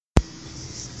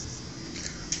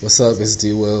What's up? It's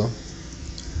D Will.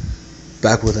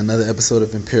 Back with another episode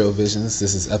of Imperial Visions.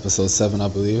 This is episode 7, I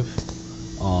believe.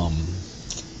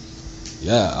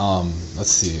 Let's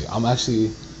see. I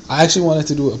actually wanted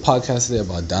to do a podcast today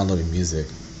about downloading music.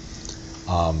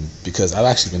 Because I've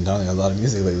actually been downloading a lot of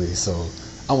music lately, so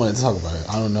I wanted to talk about it.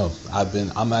 I don't know. I'm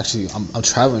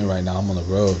traveling right now. I'm on the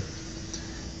road,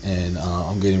 and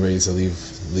I'm getting ready to leave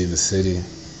the city.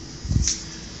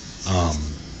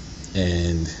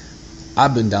 And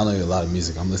I've been downloading a lot of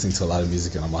music. I'm listening to a lot of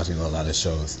music, and I'm watching a lot of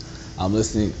shows. I've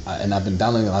been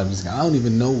downloading a lot of music. I don't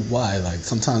even know why. Like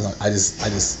sometimes I just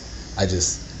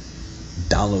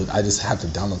download. I just have to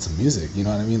download some music. You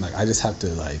know what I mean? Like I just get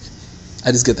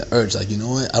the urge. Like, you know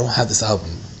what? I don't have this album.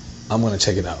 I'm gonna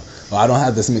check it out. Or I don't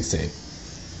have this mixtape.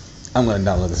 I'm gonna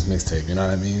download this mixtape. You know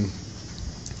what I mean?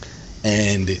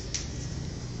 And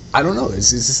I don't know.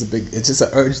 It's just an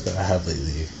urge that I have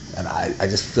lately. And I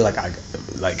just feel like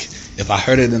if I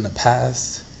heard it in the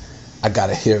past, I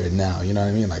gotta hear it now. You know what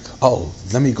I mean? Like, oh,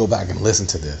 let me go back and listen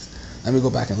to this. Let me go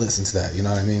back and listen to that. You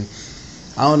know what I mean?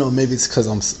 I don't know. Maybe it's because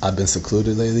I've been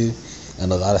secluded lately,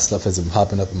 and a lot of stuff has been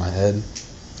popping up in my head.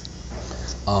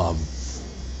 I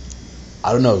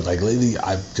don't know. Like lately,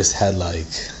 I've had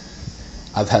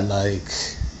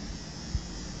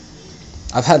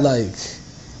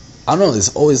I don't know.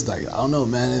 It's always like, I don't know,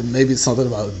 man. Maybe it's something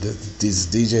about these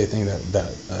DJ thing that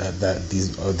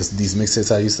these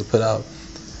mixtapes I used to put out.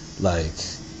 Like,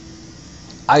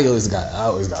 I always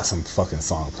got some fucking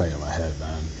song playing in my head,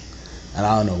 man. And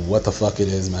I don't know what the fuck it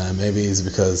is, man. Maybe it's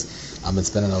because I've been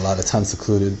spending a lot of time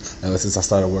secluded ever since I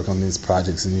started working on these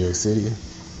projects in New York City.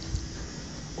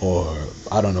 Or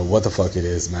I don't know what the fuck it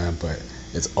is, man. But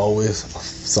it's always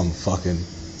some fucking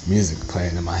music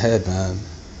playing in my head, man.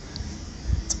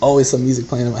 Always some music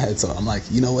playing in my head, so I'm like,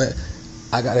 you know what?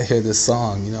 I gotta hear this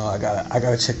song. You know, I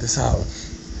gotta check this out.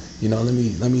 You know, let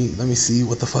me see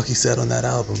what the fuck he said on that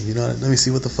album. You know, let me see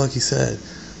what the fuck he said.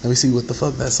 Let me see what the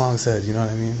fuck that song said. You know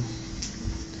what I mean?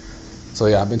 So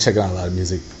yeah, I've been checking out a lot of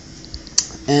music,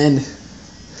 and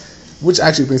which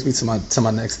actually brings me to my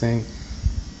next thing.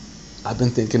 I've been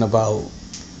thinking about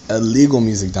illegal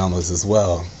music downloads as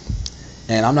well,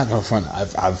 and I'm not gonna front.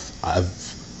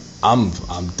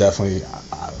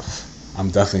 I'm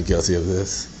definitely guilty of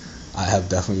this. I have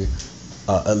definitely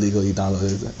illegally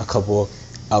downloaded a couple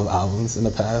of albums in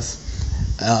the past,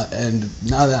 and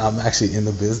now that I'm actually in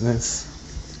the business,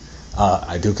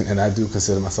 I do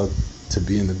consider myself to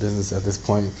be in the business at this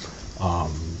point.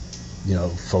 You know,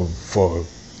 for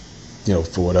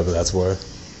whatever that's worth,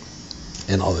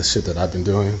 and all the shit that I've been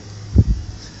doing.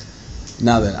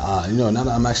 Now that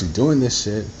I'm actually doing this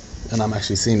shit, and I'm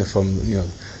actually seeing it from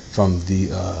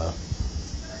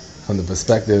the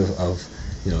perspective of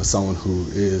someone who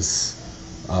is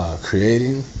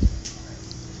creating,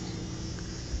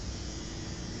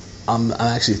 I'm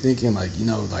actually thinking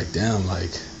damn,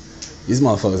 these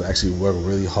motherfuckers actually work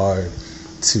really hard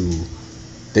to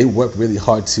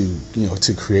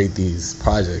create these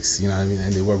projects, you know what I mean,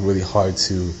 and they work really hard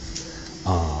to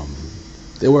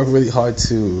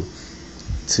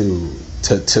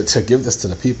give this to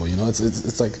the people. You know,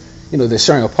 it's like, they're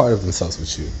sharing a part of themselves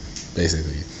with you,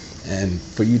 basically. And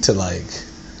for you to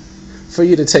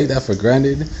take that for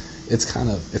granted, it's kind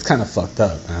of fucked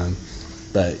up, man.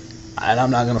 But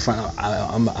I'm not gonna find out.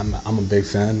 I'm a big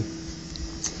fan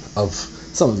of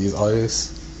some of these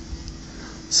artists.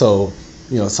 So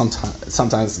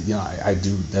sometimes I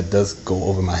do, that does go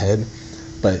over my head.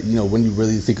 But when you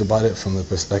really think about it from the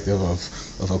perspective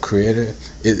of a creator,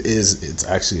 it's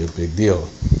actually a big deal.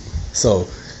 So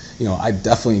I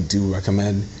definitely do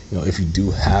recommend, if you do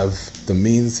have the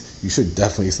means, you should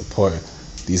definitely support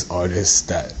these artists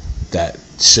that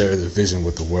share the vision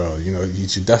with the world. You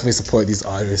should definitely support these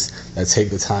artists that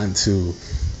take the time to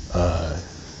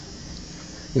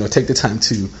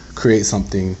create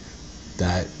something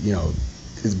that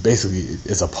is basically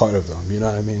is a part of them. You know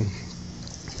what I mean?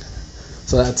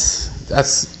 So that's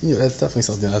definitely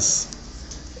something that's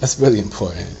really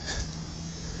important.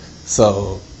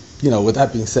 So with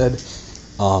that being said,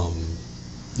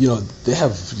 they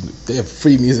have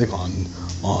free music on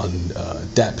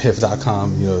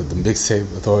datpiff.com, the mixtape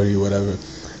authority, whatever.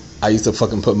 I used to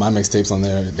fucking put my mixtapes on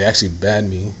there. They actually banned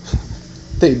me.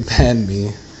 They banned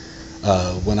me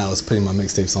when I was putting my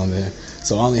mixtapes on there.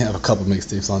 So I only have a couple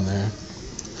mixtapes on there.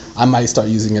 I might start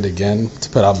using it again to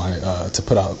put out my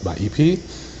EP.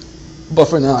 But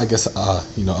for now, I guess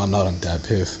I'm not on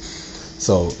datpiff.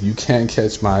 So you can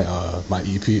catch my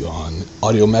EP on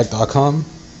audiomac.com.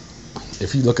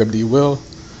 If you look up D Will,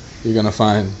 you're gonna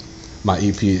find my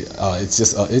EP. It's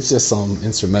just some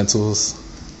instrumentals.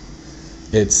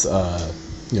 It's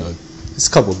It's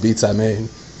a couple of beats I made,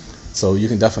 so you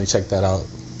can definitely check that out.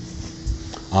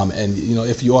 And you know,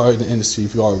 if you are in the industry,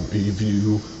 if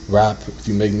you rap, if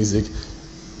you make music,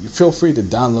 you feel free to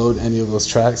download any of those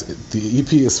tracks. The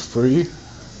EP is free,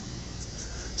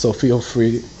 so feel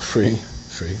free.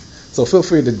 So feel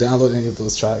free to download any of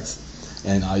those tracks,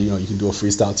 and you know, you can do a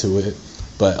freestyle to it.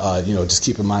 But you know, just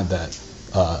keep in mind that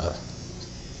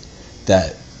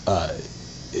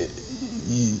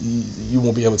you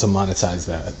won't be able to monetize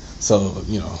that. So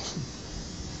you know,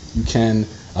 you can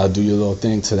do your little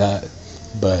thing to that,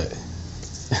 but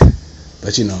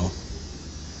you know,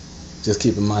 just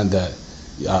keep in mind that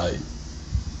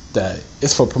that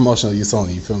it's for promotional use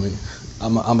only. You feel me?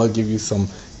 I'm gonna give you some,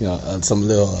 you know, some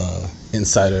little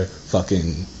insider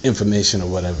fucking information or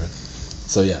whatever.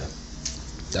 So yeah,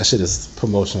 that shit is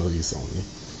promotional use only.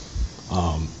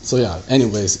 So yeah,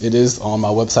 anyways, it is on my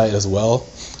website as well,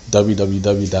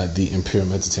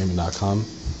 www.theimperiumentertainment.com.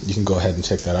 You can go ahead and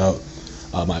check that out.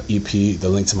 My EP, the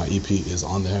link to my EP is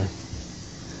on there.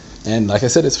 And like I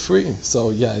said, it's free.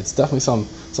 So yeah, it's definitely some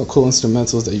cool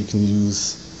instrumentals that you can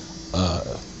use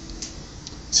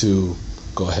to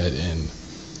go ahead and,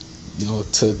 you know,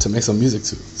 to make some music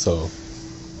to. So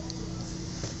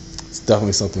it's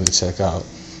definitely something to check out.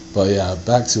 But yeah,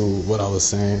 back to what I was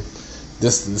saying.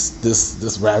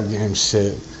 This rap game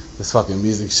shit, this fucking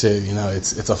music shit, you know,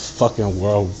 it's a fucking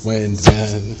whirlwind,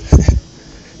 man.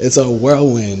 It's a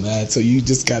whirlwind, man. So you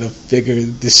just gotta figure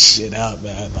this shit out,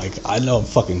 man. Like, I know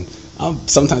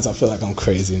sometimes I feel like I'm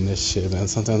crazy in this shit, man.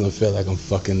 Sometimes I feel like I'm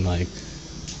fucking, like,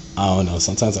 I don't know.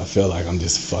 Sometimes I feel like I'm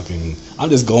just going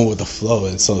with the flow.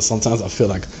 And so sometimes I feel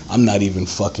like I'm not even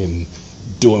fucking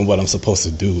doing what I'm supposed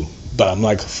to do. But I'm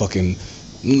like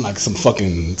some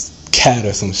fucking cat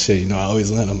or some shit, you know. I always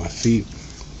land on my feet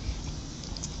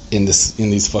in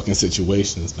these fucking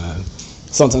situations, man.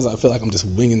 Sometimes I feel like I'm just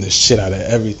winging the shit out of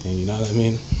everything, you know what I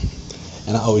mean?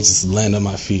 And I always just land on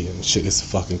my feet, and shit is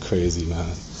fucking crazy,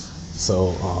 man.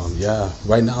 So yeah,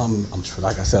 right now I'm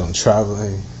like I said, I'm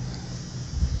traveling.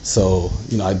 So,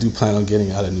 you know, I do plan on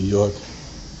getting out of New York,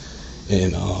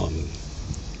 and I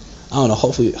don't know,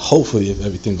 hopefully if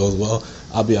everything goes well,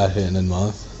 I'll be out here in a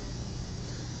month.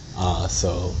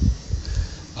 So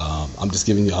I'm just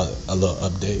giving you a little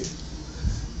update,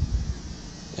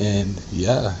 and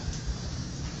yeah,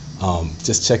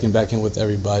 just checking back in with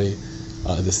everybody.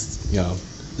 This, you know,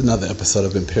 another episode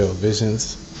of Imperial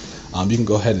Visions. You can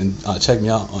go ahead and check me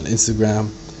out on Instagram,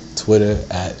 Twitter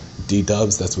at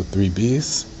 @DDubs, that's with 3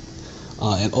 B's.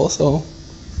 And also,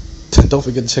 don't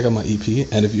forget to check out my EP.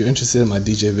 And if you're interested in my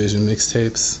DJ Vision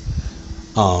mixtapes,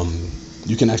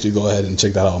 you can actually go ahead and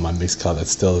check that out on my Mixcloud.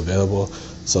 That's still available.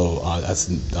 So that's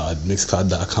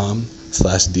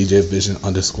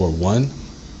mixcloud.com/DJVision_1.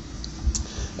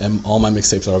 And all my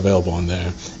mixtapes are available on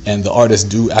there. And the artists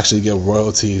do actually get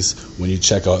royalties when you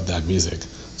check out that music.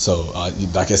 So,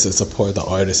 like I said, support the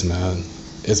artist, man.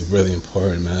 It's really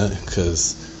important, man,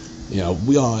 because, you know,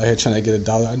 we all out here trying to get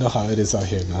 $1. I know how it is out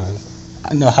here, man.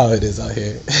 I know how it is out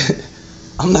here.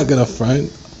 I'm not gonna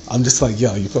front. I'm just like,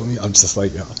 yo, you feel me? I'm just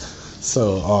like, yo.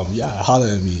 So, yeah, holler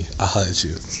at me. I'll holler at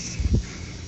you.